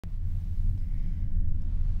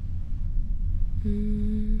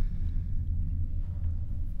We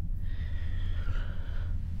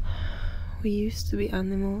used to be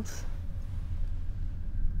animals.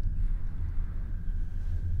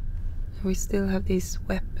 We still have these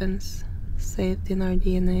weapons saved in our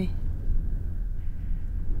DNA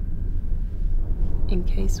in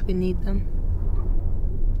case we need them.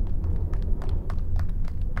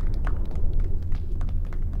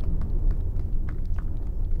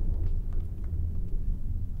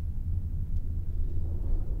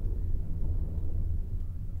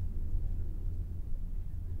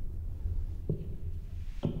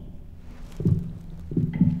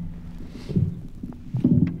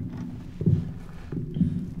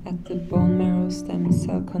 At the bone marrow stem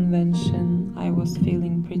cell convention, I was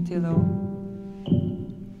feeling pretty low.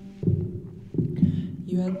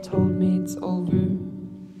 You had told me it's over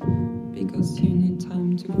because you need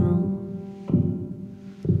time to grow.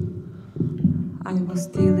 I was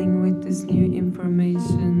dealing with this new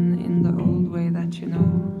information in the old way that you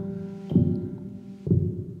know.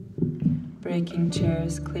 Breaking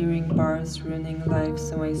chairs, clearing bars, ruining lives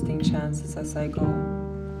and wasting chances as I go.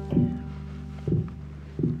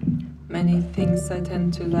 Many things I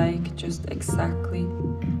tend to like just exactly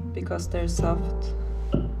because they're soft.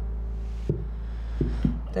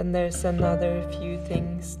 Then there's another few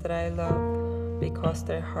things that I love because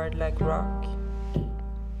they're hard like rock.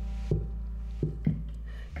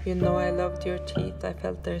 You know I loved your teeth, I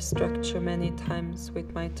felt their structure many times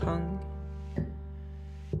with my tongue.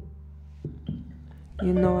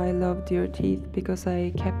 You know I loved your teeth because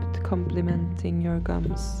I kept complimenting your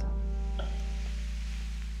gums.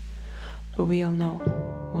 But we all know,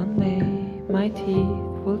 one day my teeth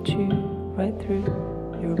will chew right through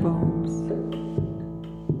your bones.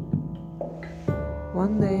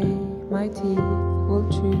 One day my teeth will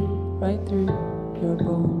chew right through your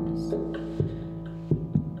bones.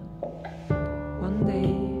 One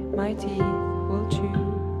day my teeth will chew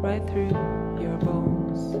right through your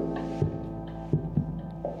bones.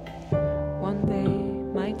 One day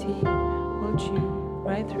my teeth will chew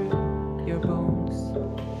right through your bones.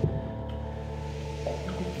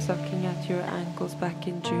 Sucking at your ankles back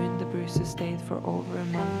in June, the bruises stayed for over a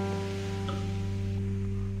month.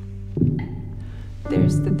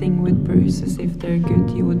 There's the thing with bruises, if they're good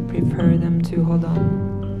you would prefer them to hold on.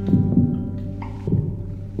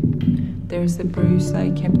 There's a bruise I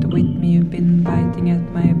kept with me, you've been biting at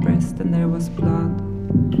my breast and there was blood.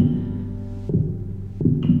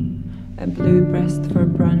 A blue breast for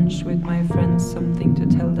brunch with my friends, something to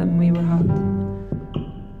tell them we were hot.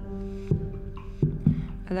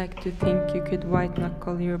 I like to think you could white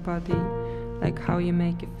knuckle your body like how you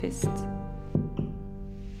make a fist.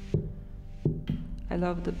 I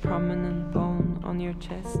love the prominent bone on your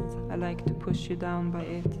chest, I like to push you down by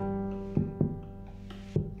it.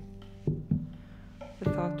 The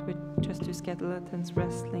thought we're just two skeletons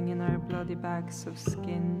wrestling in our bloody bags of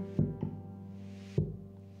skin.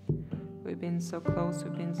 We've been so close,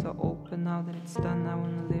 we've been so open, now that it's done I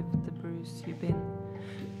wanna live the bruise you've been.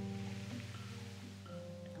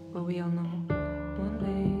 But we all know, one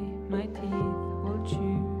day my teeth will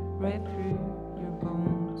chew right through your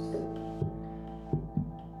bones.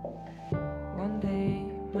 One day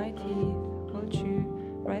my teeth will chew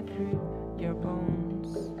right through your bones.